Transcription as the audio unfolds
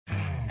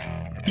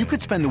You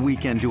could spend the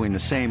weekend doing the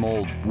same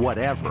old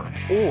whatever,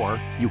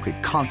 or you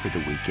could conquer the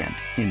weekend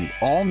in the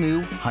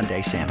all-new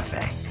Hyundai Santa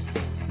Fe.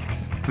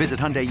 Visit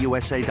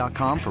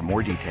HyundaiUSA.com for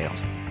more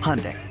details.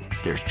 Hyundai,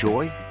 there's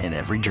joy in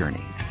every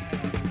journey.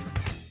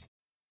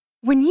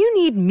 When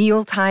you need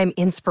mealtime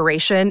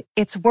inspiration,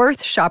 it's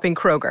worth shopping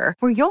Kroger,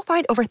 where you'll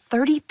find over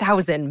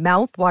 30,000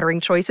 mouth-watering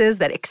choices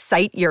that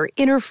excite your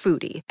inner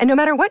foodie. And no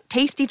matter what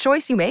tasty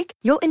choice you make,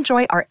 you'll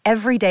enjoy our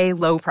everyday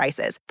low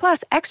prices,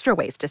 plus extra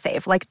ways to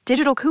save, like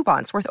digital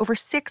coupons worth over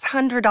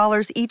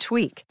 $600 each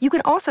week. You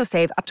can also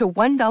save up to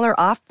 $1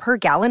 off per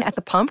gallon at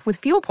the pump with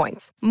fuel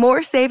points.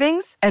 More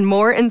savings and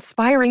more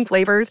inspiring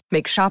flavors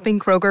make shopping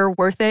Kroger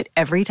worth it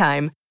every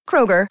time.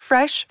 Kroger,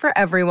 fresh for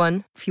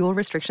everyone. Fuel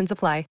restrictions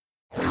apply.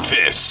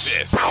 This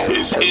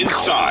is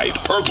Inside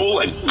Purple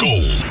and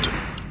Gold.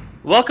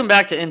 Welcome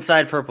back to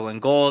Inside Purple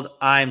and Gold.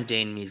 I'm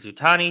Dane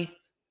Mizutani.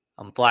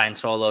 I'm flying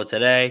solo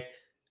today.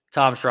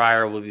 Tom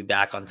Schreier will be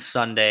back on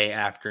Sunday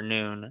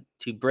afternoon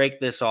to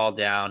break this all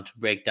down, to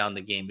break down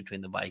the game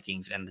between the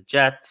Vikings and the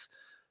Jets.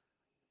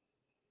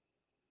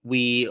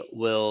 We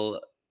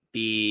will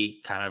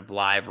be kind of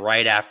live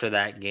right after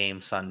that game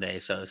Sunday,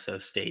 so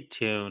stay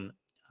tuned.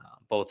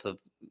 Both of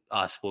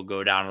us will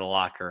go down to the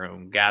locker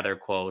room, gather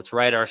quotes,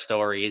 write our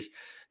stories,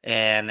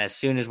 and as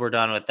soon as we're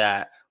done with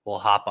that, we'll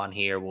hop on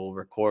here. We'll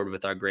record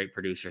with our great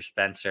producer,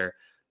 Spencer,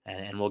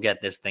 and we'll get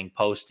this thing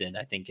posted.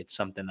 I think it's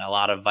something a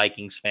lot of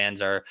Vikings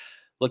fans are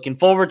looking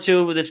forward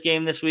to with this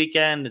game this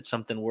weekend. It's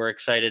something we're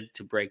excited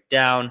to break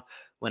down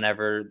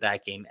whenever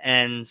that game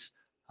ends.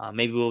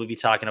 Maybe we'll be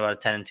talking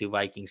about a 10-2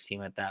 Vikings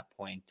team at that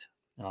point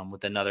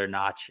with another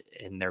notch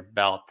in their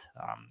belt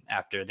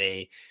after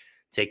they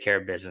take care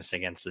of business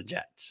against the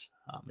Jets.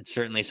 It's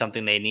certainly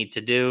something they need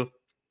to do,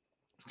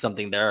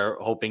 something they're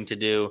hoping to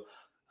do.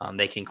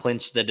 They can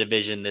clinch the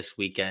division this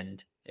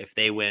weekend if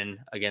they win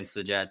against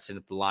the Jets and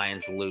if the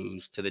Lions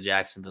lose to the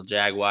Jacksonville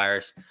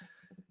Jaguars.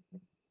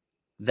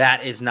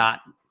 That is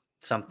not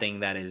something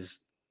that is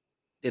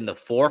in the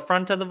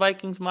forefront of the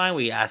Vikings' mind.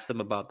 We asked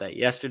them about that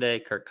yesterday.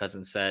 Kirk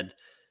Cousins said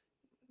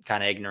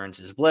kind of ignorance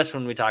is bliss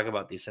when we talk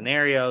about these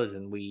scenarios,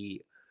 and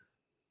we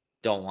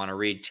don't want to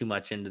read too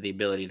much into the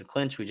ability to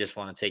clinch. We just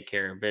want to take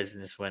care of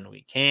business when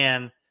we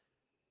can.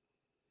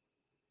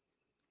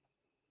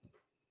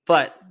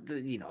 But,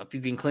 if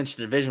you can clinch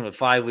the division with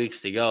 5 weeks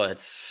to go,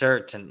 it's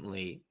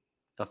certainly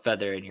a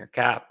feather in your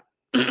cap.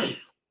 It's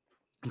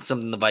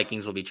something the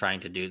Vikings will be trying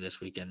to do this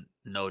weekend,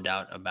 no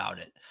doubt about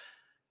it.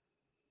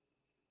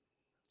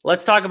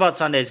 Let's talk about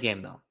Sunday's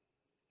game, though.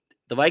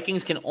 The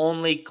Vikings can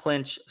only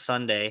clinch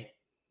Sunday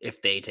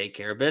if they take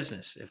care of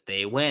business, if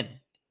they win.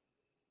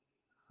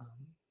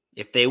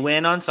 If they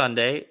win on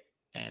Sunday,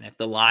 and if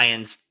the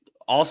Lions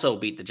also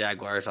beat the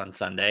Jaguars on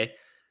Sunday,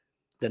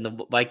 then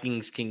the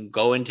Vikings can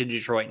go into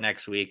Detroit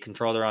next week,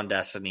 control their own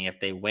destiny. If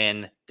they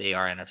win, they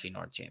are NFC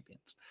North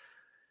champions.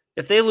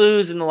 If they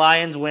lose and the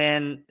Lions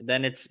win,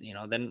 then it's,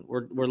 then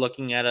we're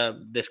looking at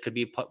this could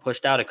be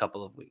pushed out a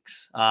couple of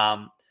weeks.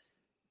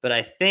 But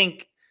I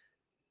think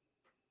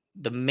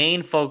the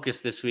main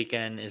focus this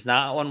weekend is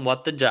not on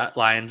what the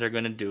Lions are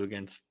going to do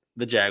against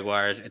the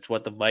Jaguars. It's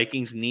what the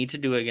Vikings need to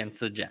do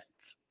against the Jets.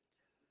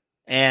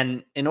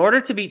 And in order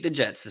to beat the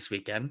Jets this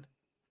weekend,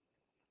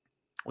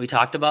 we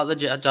talked about the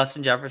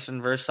Justin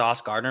Jefferson versus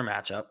Sauce Gardner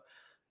matchup.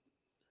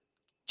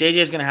 JJ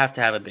is going to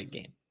have a big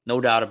game.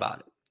 No doubt about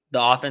it.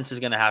 The offense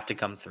is going to have to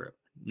come through.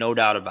 No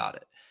doubt about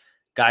it.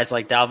 Guys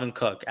like Dalvin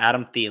Cook,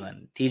 Adam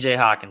Thielen, TJ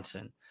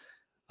Hawkinson,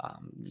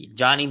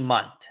 Johnny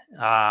Munt,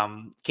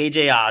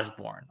 KJ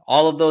Osborne,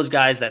 all of those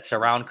guys that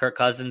surround Kirk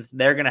Cousins,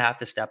 they're going to have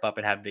to step up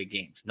and have big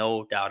games.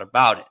 No doubt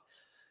about it.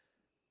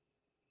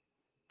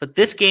 But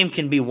this game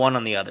can be won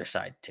on the other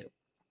side too,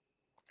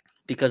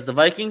 because the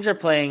Vikings are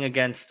playing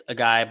against a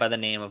guy by the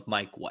name of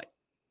Mike White.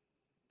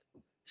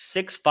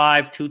 6'5",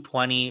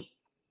 220,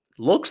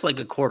 looks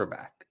like a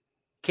quarterback,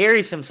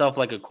 carries himself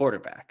like a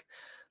quarterback.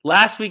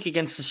 Last week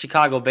against the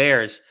Chicago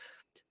Bears,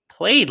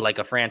 played like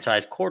a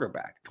franchise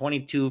quarterback.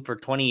 22 for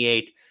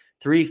 28,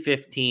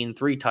 315,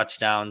 3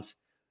 touchdowns,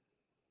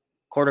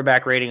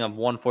 quarterback rating of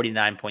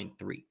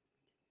 149.3.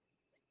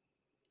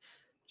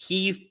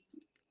 He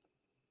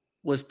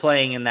was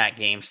playing in that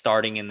game,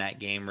 starting in that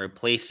game,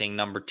 replacing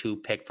number 2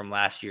 pick from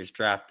last year's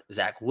draft,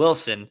 Zach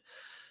Wilson.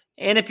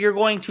 And if you're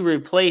going to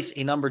replace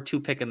a number 2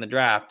 pick in the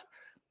draft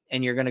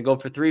and you're going to go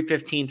for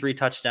 315, 3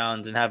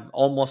 touchdowns and have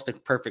almost a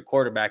perfect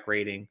quarterback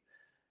rating,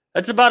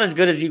 that's about as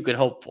good as you could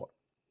hope for.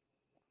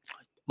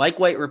 Mike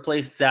White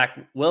replaced Zach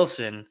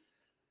Wilson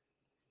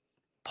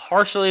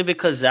partially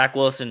because Zach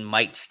Wilson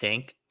might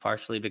stink,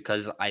 partially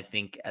because I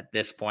think at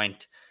this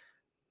point,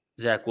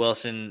 Zach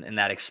Wilson in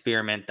that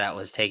experiment that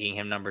was taking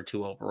him number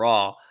 2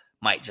 overall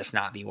might just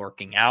not be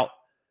working out.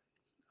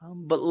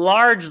 But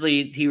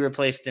largely he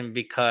replaced him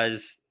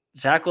because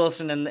Zach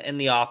Wilson in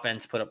the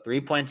offense put up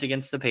 3 points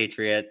against the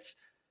Patriots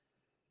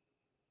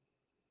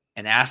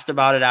and asked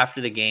about it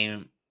after the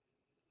game.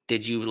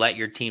 Did you let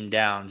your team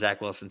down?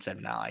 Zach Wilson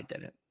said, no, I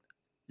didn't.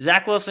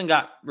 Zach Wilson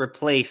got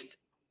replaced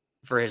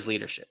for his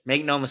leadership.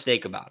 Make no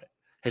mistake about it.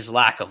 His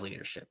lack of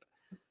leadership.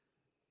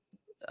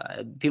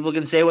 People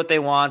can say what they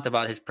want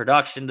about his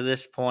production to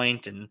this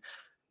point, and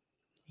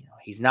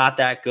he's not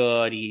that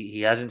good.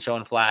 He hasn't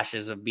shown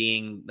flashes of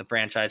being the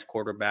franchise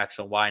quarterback,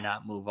 so why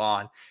not move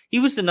on? He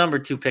was the number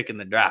 2 pick in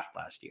the draft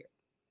last year.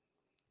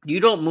 You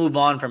don't move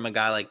on from a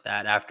guy like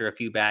that after a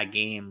few bad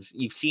games.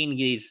 You've seen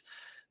these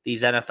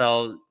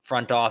NFL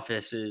front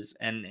offices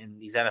and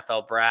these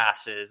NFL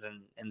brasses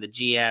and the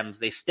GMs,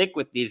 they stick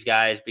with these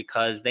guys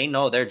because they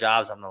know their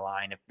job's on the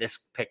line if this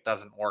pick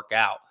doesn't work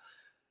out.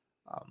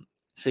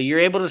 So you're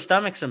able to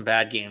stomach some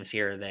bad games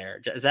here or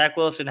there. Zach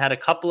Wilson had a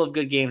couple of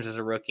good games as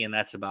a rookie, and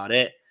that's about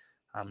it.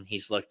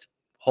 He's looked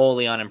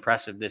wholly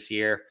unimpressive this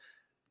year.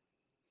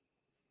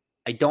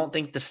 I don't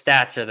think the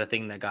stats are the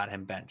thing that got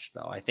him benched,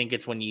 though. I think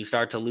it's when you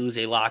start to lose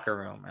a locker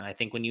room. And I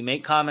think when you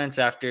make comments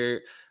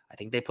after, I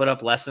think they put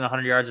up less than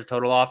 100 yards of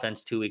total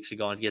offense 2 weeks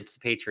ago against the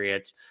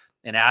Patriots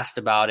and asked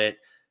about it,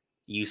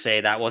 you say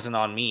that wasn't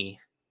on me.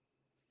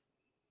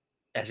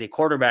 As a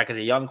quarterback, as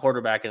a young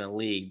quarterback in the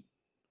league,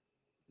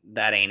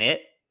 that ain't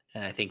it.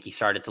 And I think he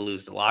started to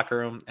lose the locker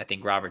room. I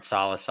think Robert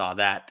Saleh saw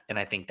that. And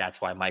I think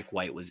that's why Mike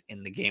White was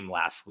in the game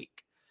last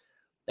week.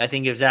 I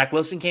think if Zach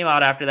Wilson came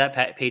out after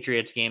that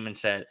Patriots game and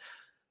said,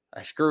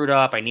 I screwed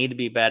up, I need to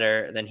be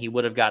better, then he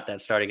would have got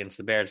that start against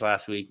the Bears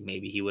last week.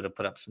 Maybe he would have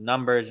put up some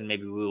numbers, and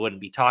maybe we wouldn't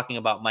be talking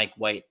about Mike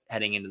White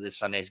heading into this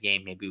Sunday's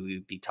game. Maybe we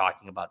would be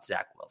talking about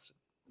Zach Wilson.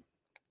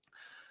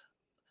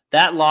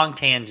 That long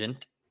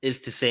tangent is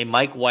to say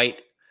Mike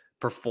White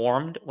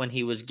performed when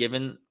he was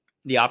given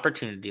the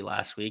opportunity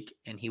last week,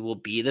 and he will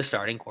be the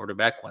starting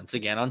quarterback once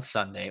again on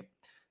Sunday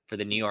for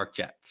the New York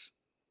Jets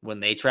when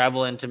they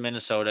travel into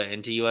Minnesota,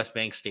 into US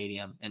Bank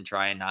Stadium, and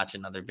try and notch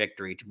another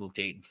victory to move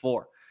to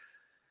 8-4.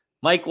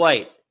 Mike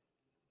White,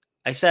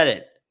 I said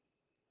it.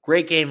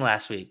 Great game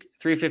last week.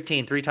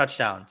 315, 3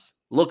 touchdowns.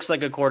 Looks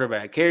like a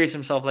quarterback. Carries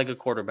himself like a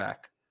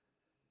quarterback.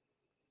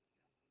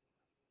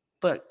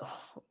 But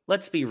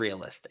let's be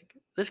realistic.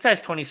 This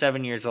guy's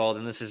 27 years old,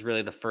 and this is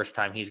really the first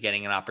time he's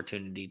getting an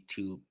opportunity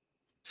to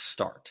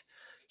start.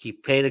 He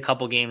played a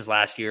couple games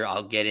last year.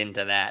 I'll get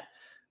into that.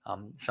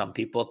 Some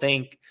people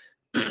think,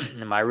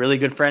 and my really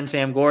good friend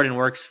Sam Gordon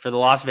works for the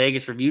Las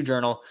Vegas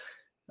Review-Journal,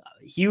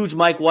 huge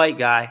Mike White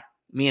guy.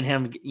 Me and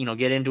him,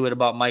 get into it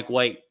about Mike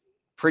White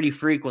pretty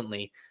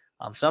frequently.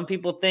 Some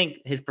people think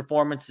his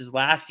performances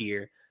last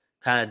year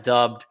kind of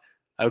dubbed,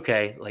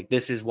 okay, like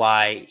this is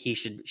why she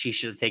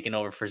should have taken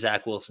over for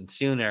Zach Wilson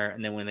sooner.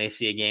 And then when they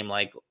see a game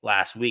like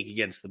last week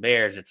against the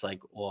Bears, it's like,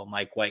 well,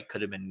 Mike White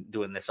could have been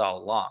doing this all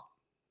along.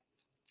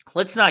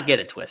 Let's not get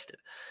it twisted.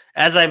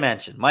 As I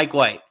mentioned, Mike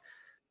White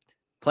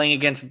playing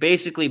against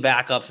basically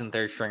backups and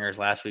third stringers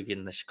last week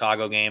in the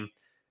Chicago game.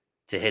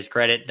 To his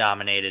credit,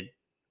 dominated.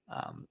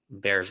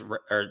 Bears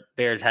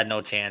had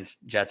no chance.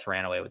 Jets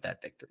ran away with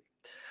that victory.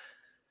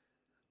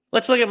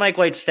 Let's look at Mike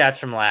White's stats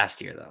from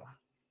last year, though.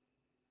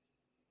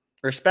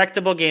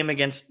 Respectable game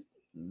against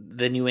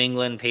the New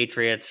England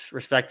Patriots.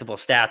 Respectable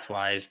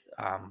stats-wise.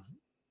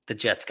 The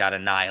Jets got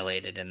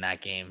annihilated in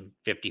that game,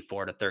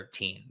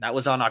 54-13. That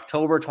was on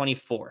October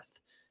 24th.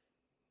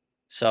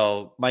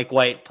 So Mike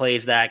White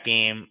plays that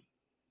game,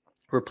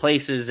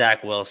 replaces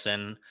Zach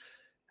Wilson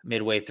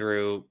midway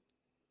through.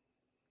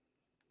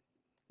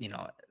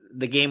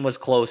 The game was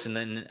close, and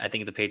then I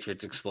think the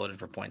Patriots exploded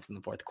for points in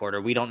the fourth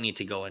quarter. We don't need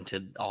to go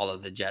into all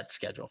of the Jets'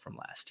 schedule from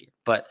last year.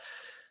 But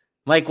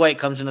Mike White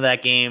comes into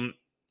that game,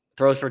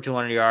 throws for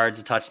 200 yards,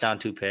 a touchdown,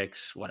 2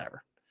 picks,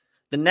 whatever.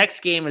 The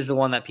next game is the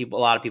one that a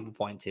lot of people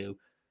point to.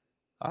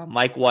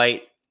 Mike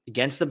White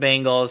against the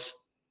Bengals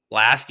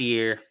last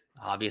year.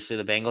 Obviously,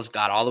 the Bengals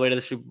got all the way to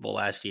the Super Bowl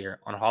last year.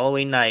 On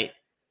Halloween night,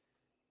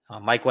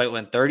 Mike White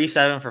went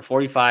 37 for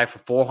 45 for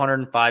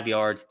 405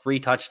 yards, 3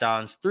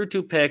 touchdowns, threw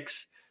 2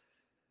 picks.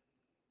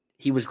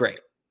 He was great.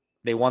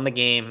 They won the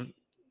game.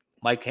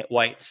 Mike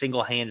White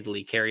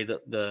single-handedly carried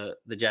the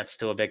Jets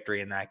to a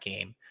victory in that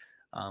game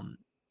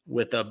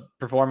with a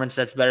performance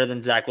that's better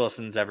than Zach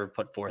Wilson's ever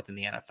put forth in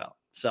the NFL.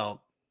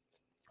 So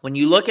when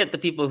you look at the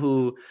people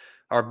who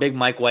are big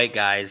Mike White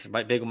guys,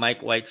 big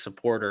Mike White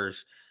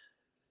supporters,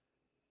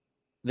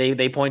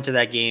 they point to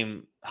that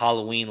game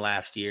Halloween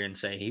last year and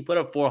say, he put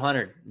up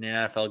 400 in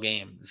an NFL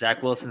game.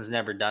 Zach Wilson's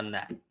never done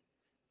that.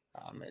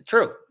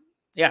 True.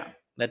 Yeah,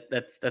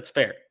 that's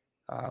fair.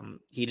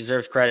 He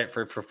deserves credit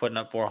for putting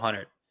up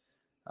 400.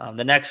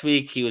 The next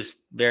week, he was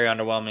very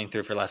underwhelming,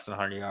 threw for less than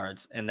 100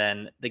 yards. And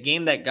then the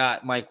game that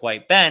got Mike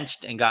White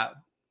benched and got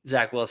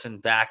Zach Wilson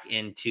back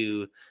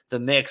into the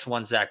mix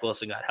once Zach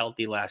Wilson got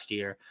healthy last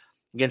year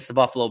against the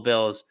Buffalo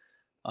Bills,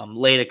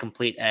 laid a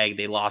complete egg.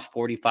 They lost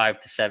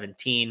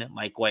 45-17.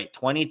 Mike White,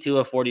 22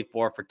 of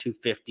 44 for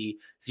 250,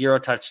 0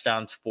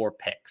 touchdowns, 4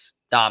 picks.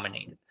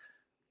 Dominated.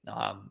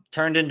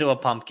 Turned into a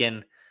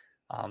pumpkin.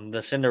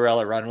 The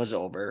Cinderella run was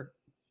over.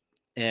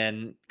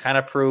 And kind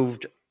of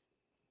proved,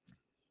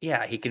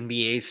 yeah, he can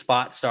be a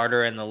spot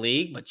starter in the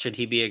league, but should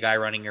he be a guy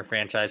running your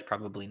franchise?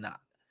 Probably not.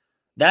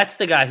 That's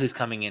the guy who's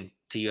coming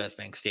into US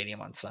Bank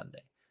Stadium on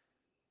Sunday.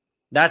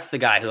 That's the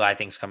guy who I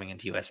think is coming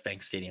into US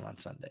Bank Stadium on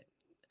Sunday.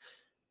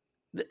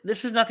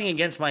 This is nothing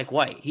against Mike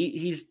White.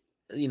 He's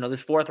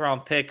this 4th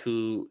round pick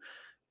who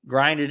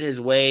grinded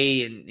his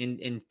way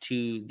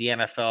into the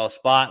NFL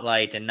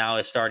spotlight and now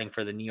is starting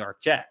for the New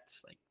York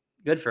Jets. Like,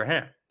 good for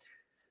him.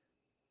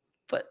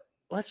 But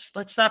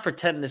let's not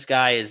pretend this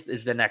guy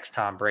is the next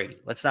Tom Brady.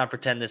 Let's not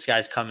pretend this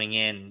guy's coming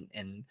in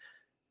and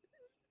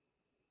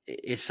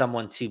is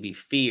someone to be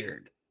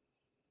feared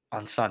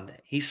on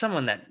Sunday. He's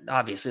someone that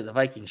obviously the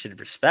Vikings should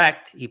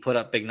respect. He put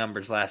up big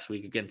numbers last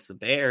week against the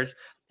Bears,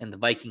 and the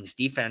Vikings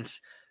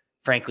defense,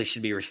 frankly,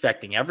 should be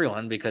respecting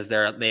everyone because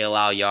they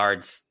allow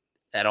yards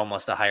at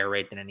almost a higher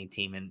rate than any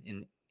team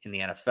in the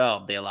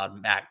NFL. They allowed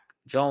Mac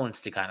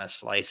Jones to kind of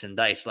slice and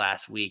dice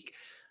last week.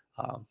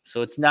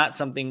 So it's not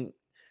something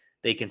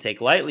they can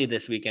take lightly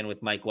this weekend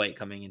with Mike White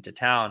coming into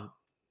town.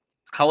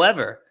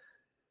 However,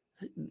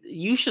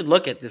 you should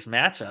look at this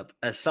matchup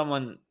as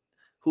someone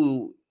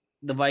who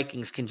the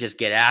Vikings can just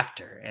get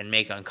after and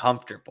make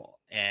uncomfortable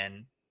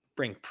and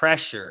bring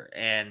pressure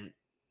and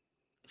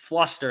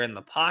fluster in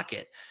the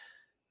pocket.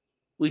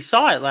 We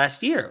saw it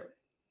last year.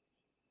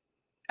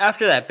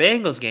 After that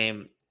Bengals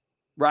game,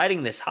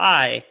 riding this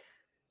high,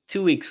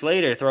 2 weeks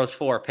later, throws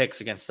 4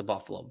 picks against the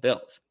Buffalo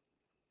Bills.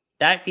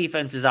 That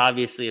defense is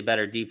obviously a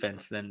better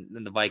defense than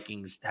the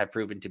Vikings have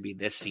proven to be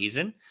this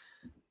season.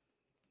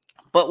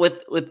 But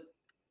with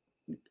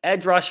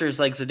edge rushers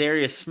like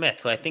Zadarius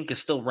Smith, who I think is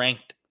still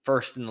ranked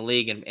first in the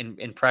league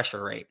in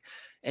pressure rate,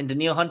 and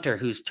Danielle Hunter,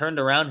 who's turned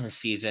around his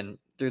season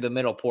through the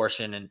middle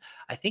portion, and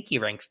I think he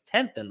ranks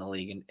 10th in the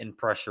league in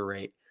pressure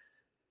rate,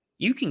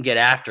 you can get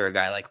after a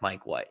guy like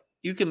Mike White.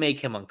 You can make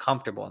him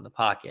uncomfortable in the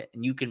pocket,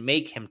 and you can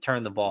make him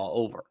turn the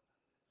ball over.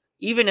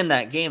 Even in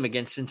that game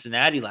against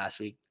Cincinnati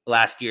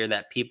last year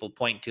that people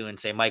point to and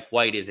say Mike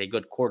White is a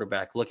good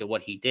quarterback, look at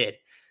what he did.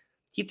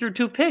 He threw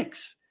 2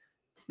 picks.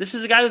 This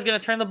is a guy who's going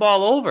to turn the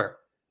ball over.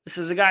 This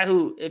is a guy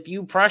who, if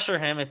you pressure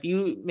him, if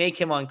you make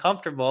him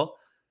uncomfortable,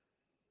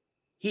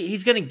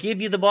 he's going to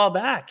give you the ball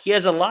back. He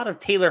has a lot of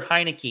Taylor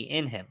Heineke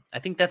in him. I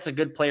think that's a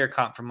good player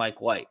comp for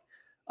Mike White.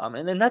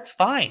 And then that's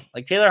fine.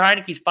 Like, Taylor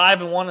Heineke's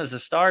 5-1 as a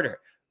starter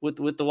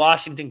with the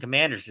Washington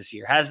Commanders this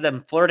year, has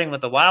them flirting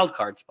with the wild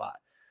card spot.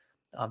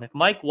 If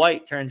Mike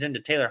White turns into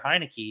Taylor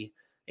Heineke,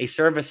 a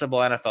serviceable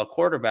NFL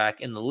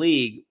quarterback in the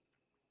league,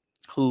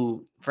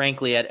 who,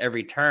 frankly, at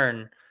every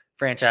turn,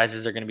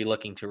 franchises are going to be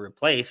looking to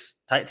replace.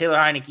 Taylor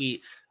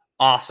Heineke,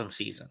 awesome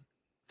season.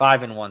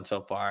 5-1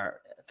 so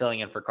far, filling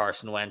in for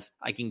Carson Wentz.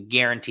 I can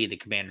guarantee the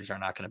Commanders are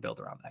not going to build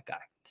around that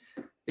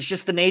guy. It's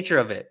just the nature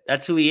of it.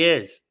 That's who he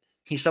is.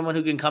 He's someone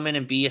who can come in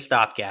and be a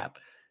stopgap.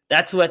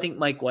 That's who I think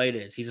Mike White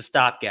is. He's a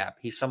stopgap.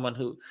 He's someone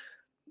who,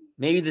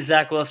 maybe the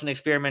Zach Wilson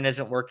experiment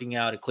isn't working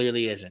out. It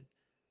clearly isn't.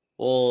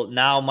 Well,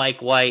 now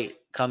Mike White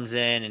comes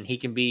in and he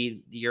can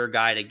be your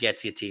guy that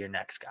gets you to your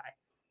next guy.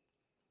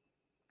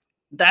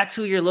 That's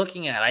who you're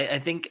looking at. I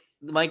think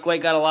Mike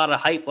White got a lot of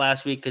hype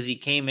last week because he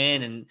came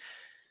in and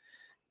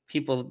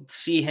people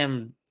see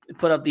him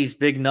put up these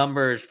big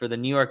numbers for the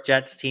New York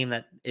Jets team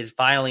that is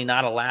finally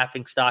not a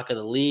laughing stock of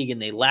the league.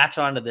 And they latch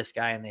onto this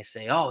guy and they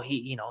say, oh,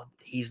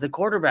 he's the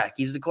quarterback.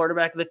 He's the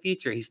quarterback of the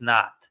future. He's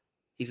not.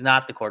 He's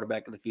not the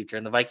quarterback of the future.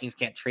 And the Vikings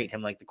can't treat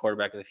him like the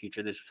quarterback of the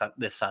future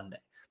this Sunday.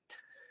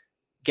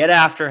 Get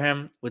after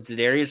him with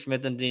Zadarius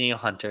Smith and Danielle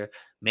Hunter.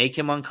 Make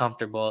him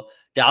uncomfortable.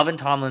 Dalvin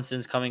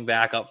Tomlinson's coming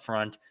back up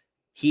front.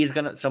 He's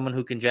someone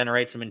who can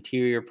generate some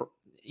interior,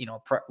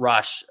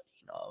 rush,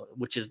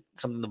 which is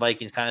something the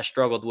Vikings kind of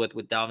struggled with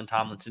Dalvin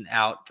Tomlinson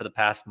out for the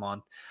past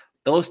month.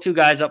 Those 2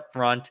 guys up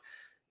front,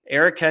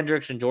 Eric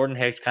Kendricks and Jordan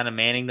Hicks kind of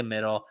manning the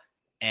middle,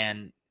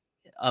 and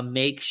a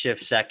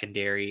makeshift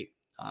secondary.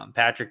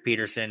 Patrick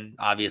Peterson,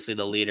 obviously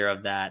the leader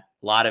of that.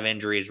 A lot of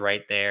injuries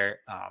right there.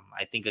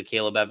 I think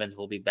Caleb Evans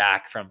will be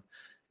back from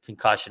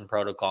concussion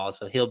protocol,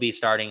 so he'll be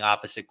starting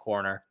opposite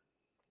corner.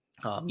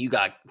 You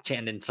got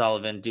Chandon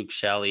Sullivan, Duke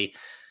Shelley.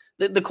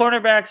 The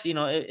cornerbacks,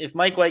 if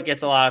Mike White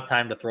gets a lot of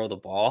time to throw the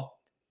ball,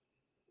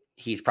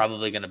 he's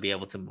probably going to be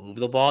able to move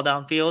the ball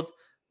downfield,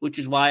 which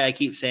is why I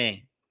keep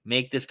saying,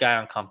 make this guy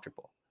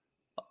uncomfortable.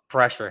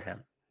 Pressure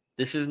him.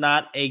 This is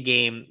not a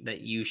game that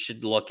you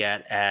should look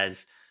at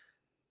as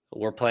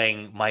we're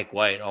playing Mike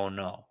White. Oh,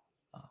 no.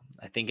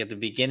 I think at the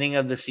beginning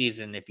of the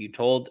season, if you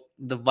told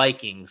the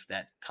Vikings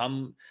that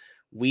come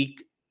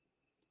week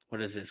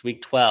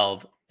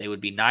 12, they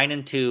would be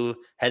 9-2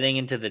 heading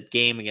into the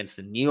game against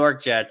the New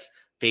York Jets,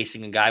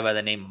 facing a guy by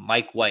the name of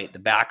Mike White, the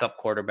backup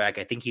quarterback.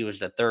 I think he was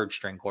the 3rd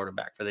string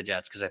quarterback for the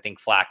Jets because I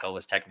think Flacco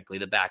was technically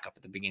the backup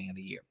at the beginning of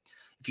the year.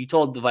 If you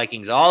told the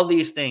Vikings all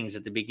these things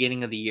at the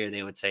beginning of the year,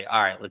 they would say,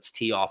 all right, let's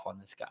tee off on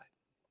this guy.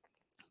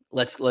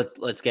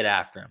 Let's get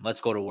after him.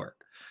 Let's go to work.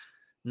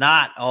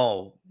 Not,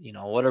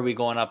 what are we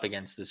going up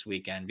against this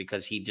weekend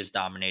because he just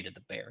dominated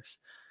the Bears.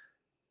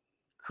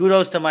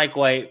 Kudos to Mike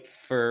White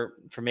for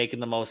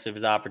making the most of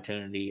his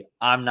opportunity.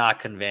 I'm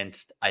not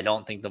convinced. I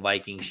don't think the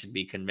Vikings should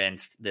be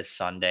convinced this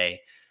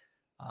Sunday.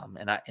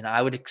 And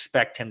I would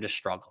expect him to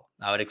struggle.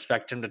 I would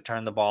expect him to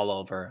turn the ball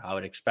over. I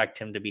would expect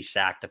him to be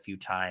sacked a few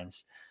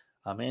times.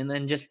 And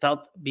then just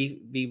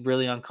be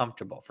really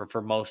uncomfortable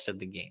for most of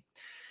the game.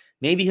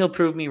 Maybe he'll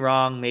prove me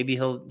wrong. Maybe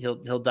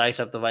he'll dice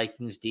up the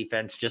Vikings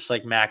defense just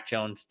like Mac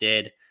Jones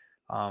did.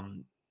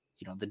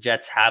 the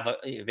Jets have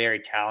a very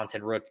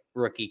talented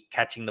rookie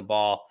catching the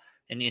ball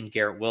in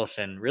Garrett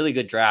Wilson. Really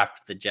good draft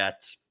for the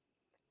Jets.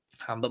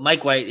 But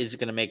Mike White is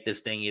going to make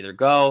this thing either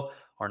go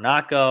or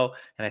not go.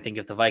 And I think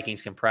if the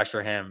Vikings can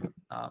pressure him,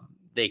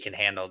 they can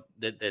handle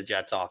the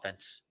Jets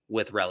offense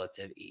with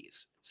relative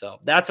ease. So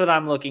that's what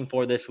I'm looking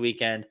for this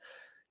weekend.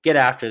 Get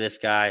after this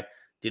guy.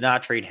 Do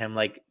not treat him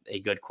like a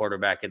good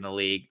quarterback in the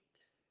league.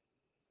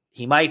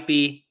 He might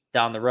be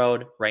down the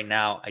road. Right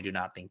now, I do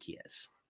not think he is.